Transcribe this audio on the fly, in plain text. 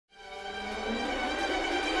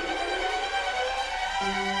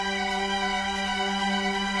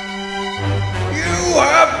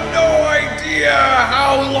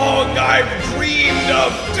how long I've dreamed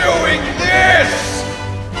of doing this!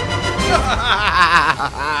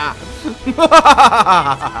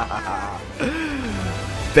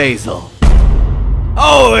 Basil.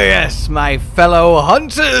 Oh yes, my fellow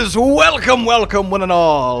hunters, welcome one and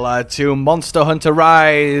all to Monster Hunter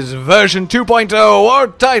Rise version 2.0 or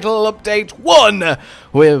title update 1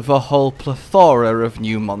 with a whole plethora of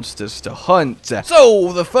new monsters to hunt.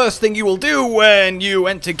 So the first thing you will do when you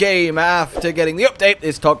enter game after getting the update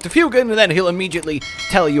is talk to Fugan, and then he'll immediately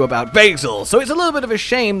tell you about Basil. So it's a little bit of a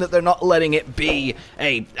shame that they're not letting it be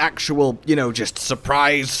a actual, just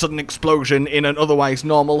surprise sudden explosion in an otherwise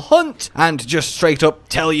normal hunt and just straight up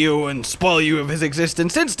tell you and spoil you of his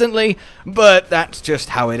existence instantly, but that's just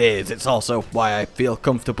how it is. It's also why I feel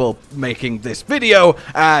comfortable making this video,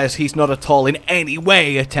 as he's not at all in any way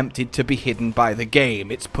attempted to be hidden by the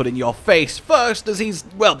game. It's put in your face first, as he's,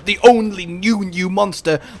 well, the only new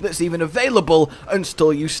monster that's even available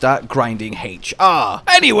until you start grinding HR.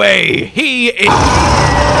 Anyway, he is...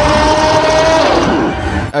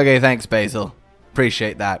 Okay, thanks, Basil.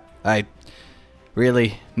 Appreciate that. I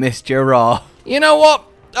really missed your raw. You know what?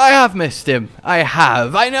 I have missed him. I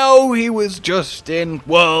have. I know he was just in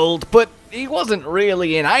World, but he wasn't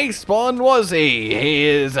really in Iceborne, was he?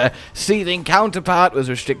 His seething counterpart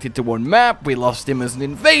was restricted to one map. We lost him as an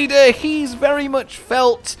invader. He's very much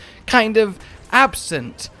felt kind of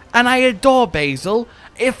absent. And I adore Basil.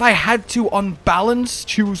 If I had to, on balance,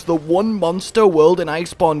 choose the one monster World and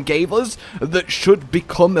Iceborne gave us that should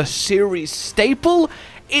become a series staple,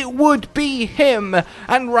 it would be him,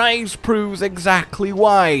 and Rise proves exactly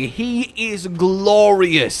why. He is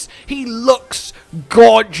glorious. He looks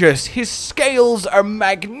gorgeous. His scales are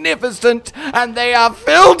magnificent, and they are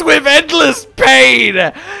filled with endless pain.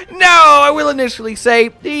 Now, I will initially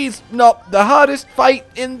say he's not the hardest fight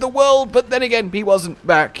in the world, but then again, he wasn't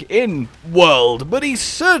back in World. But he's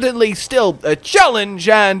certainly still a challenge,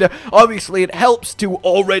 and obviously it helps to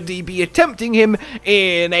already be attempting him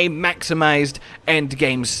in a maximized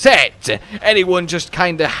endgame set. Anyone just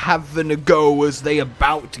kinda having a go as they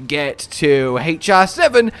about to get to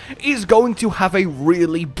HR7 is going to have a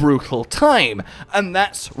really brutal time, and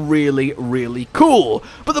that's really, really cool.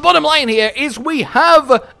 But the bottom line here is we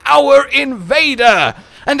have our invader,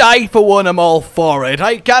 and I for one am all for it.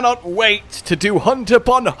 I cannot wait to do hunt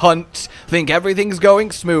upon hunt, think everything's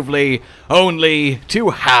going smoothly, only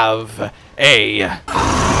to have a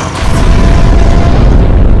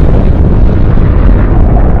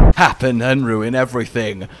happen and ruin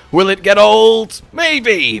everything. Will it get old?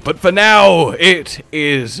 Maybe, but for now, it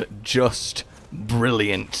is just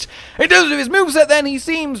brilliant. In terms of his moveset then, he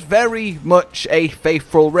seems very much a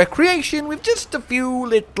faithful recreation with just a few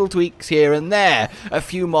little tweaks here and there. A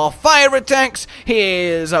few more fire attacks.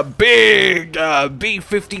 Here's a big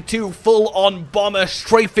B-52 full-on bomber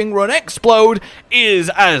strafing run explode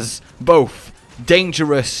is as both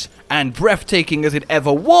dangerous and breathtaking as it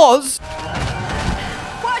ever was.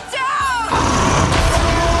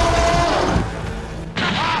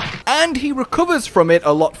 And he recovers from it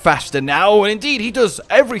a lot faster now, and indeed he does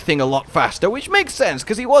everything a lot faster, which makes sense,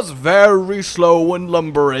 because he was very slow and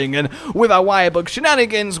lumbering, and with our wirebug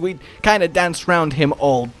shenanigans, we kind of danced around him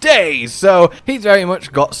all day, so he's very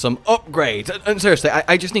much got some upgrades. And seriously,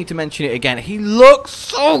 I just need to mention it again, he looks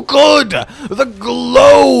so good! The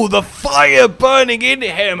glow, the fire burning in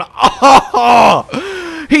him,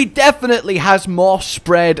 He definitely has more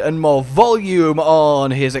spread and more volume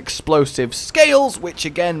on his explosive scales, which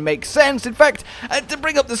again makes sense. In fact, to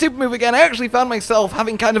bring up the super move again, I actually found myself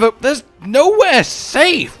having kind of a there's nowhere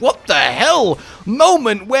safe, what the hell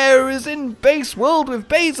moment, whereas in base world with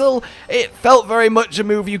Basil, it felt very much a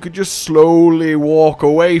move you could just slowly walk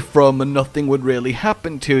away from and nothing would really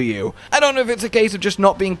happen to you. I don't know if it's a case of just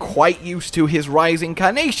not being quite used to his Rise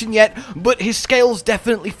incarnation yet, but his scales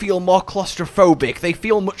definitely feel more claustrophobic. They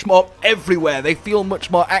feel much more everywhere. They feel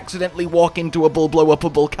much more accidentally walk into a bull, blow up a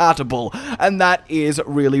bull, cart a bull, and that is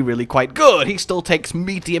really, really quite good. He still takes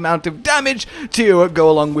meaty amount of damage to go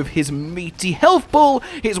along with his meaty health bull.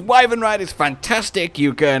 His Wyvern Ride is fantastic.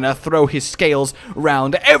 You can throw his scales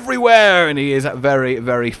around everywhere, and he is very,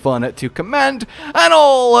 very fun to command, and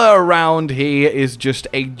all around he is just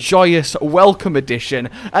a joyous welcome addition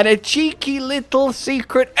and a cheeky little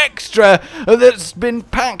secret extra that's been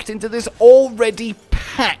packed into this already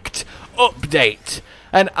packed update.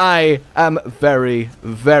 And I am very,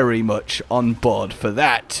 very much on board for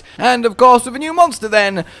that. And of course, with a new monster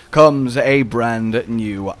then, comes a brand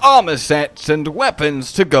new armor set and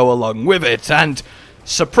weapons to go along with it. And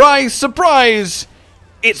surprise, surprise,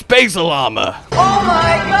 it's Basil armor. Oh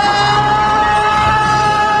my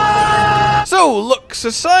god! So, looks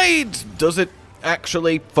aside, does it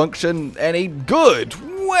actually function any good?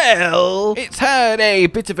 Well, it's had a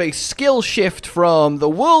bit of a skill shift from the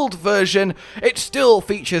world version. It still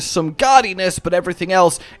features some guardiness, but everything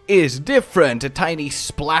else is different. A tiny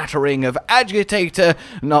splattering of agitator,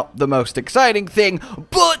 not the most exciting thing,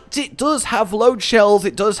 but it does have load shells,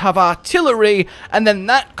 it does have artillery, and then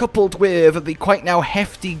that coupled with the quite now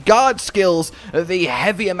hefty guard skills, the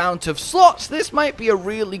heavy amount of slots, this might be a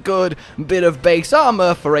really good bit of base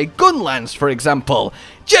armor for a gun lance, for example.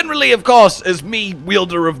 Generally, of course, as me,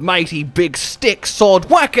 wielder of mighty big stick sword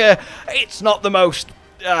whacker, it's not the most,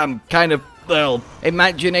 kind of, well,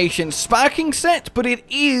 imagination sparking set, but it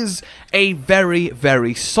is a very,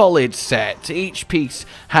 very solid set. Each piece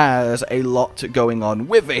has a lot going on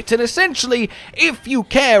with it, and essentially, if you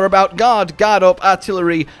care about guard up,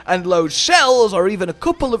 artillery, and load shells, or even a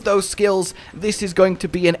couple of those skills, this is going to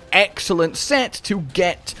be an excellent set to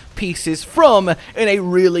get pieces from in a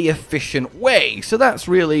really efficient way. So that's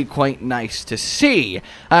really quite nice to see.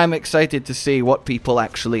 I'm excited to see what people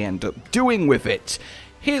actually end up doing with it.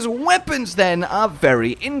 His weapons, then, are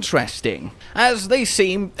very interesting, as they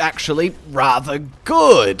seem actually rather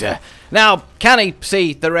good. Now, can he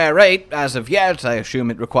see the rare 8 as of yet? I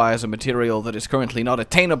assume it requires a material that is currently not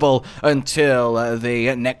attainable until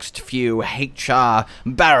the next few HR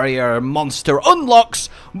barrier monster unlocks,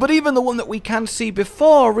 but even the one that we can see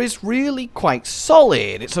before is really quite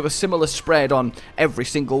solid. It's of a similar spread on every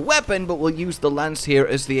single weapon, but we'll use the lance here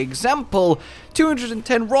as the example.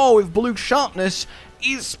 210 raw with blue sharpness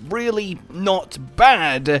is really not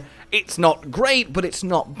bad. It's not great, but it's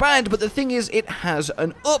not bad. But the thing is, it has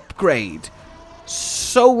an upgrade.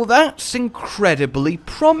 So that's incredibly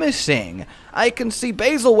promising. I can see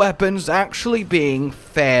Bazel weapons actually being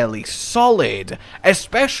fairly solid,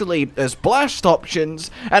 especially as blast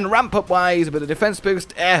options, and ramp up wise, a bit of defense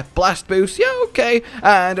boost, blast boost, yeah, okay,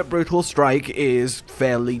 and brutal strike is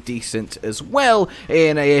fairly decent as well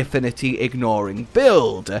in a affinity ignoring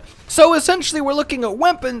build. So essentially we're looking at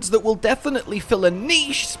weapons that will definitely fill a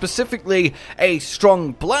niche, specifically a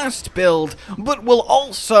strong blast build, but will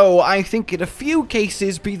also, I think in a few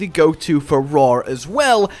cases, be the go-to for raw as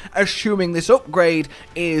well, assuming this upgrade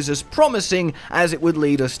is as promising as it would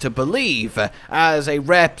lead us to believe. As a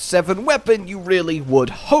Rep 7 weapon, you really would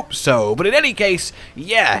hope so, but in any case,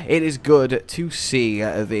 yeah, it is good to see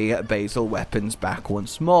the Bazel weapons back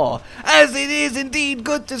once more. As it is indeed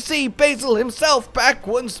good to see Bazel himself back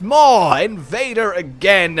once more, Invader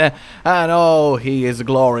again, and oh, he is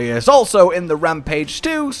glorious. Also in the Rampage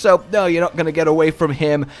too, so no, you're not going to get away from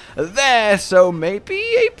him there, so maybe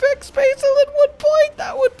Apex Bazel at one point,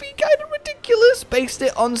 that would be kind of ridiculous. Based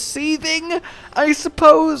it on seething, I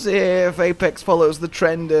suppose, if Apex follows the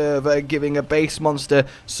trend of giving a base monster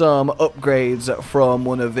some upgrades from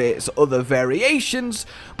one of its other variations.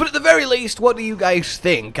 But at the very least, what do you guys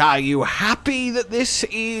think? Are you happy that this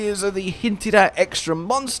is the hinted at extra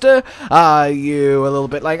monster? Are you a little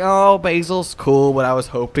bit like, oh, Bazel's cool, but I was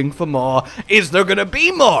hoping for more? Is there gonna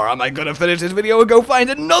be more? Am I gonna finish this video and go find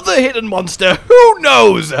another hidden monster? Who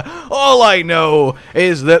knows? All I know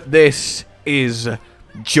is that this is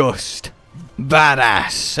just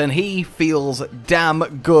badass, and he feels damn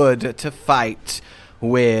good to fight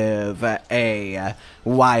with a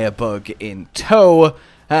wirebug in tow,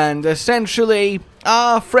 and essentially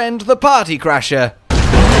our friend the Party Crasher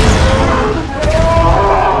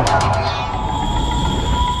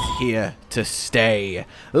is here to stay.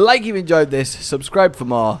 Like you've enjoyed this, subscribe for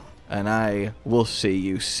more, and I will see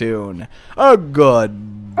you soon. Goodbye.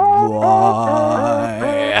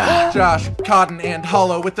 Josh, Cotton, and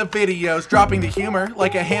Hollow with the videos, dropping the humor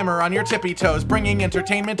like a hammer on your tippy toes, bringing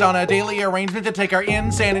entertainment on a daily arrangement to take our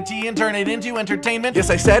insanity and turn it into entertainment. Yes,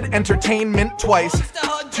 I said entertainment twice,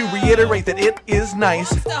 to reiterate that it is nice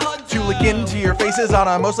to look into your faces on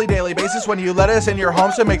a mostly daily basis when you let us in your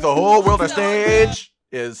homes to make the whole world a stage.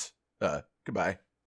 Goodbye.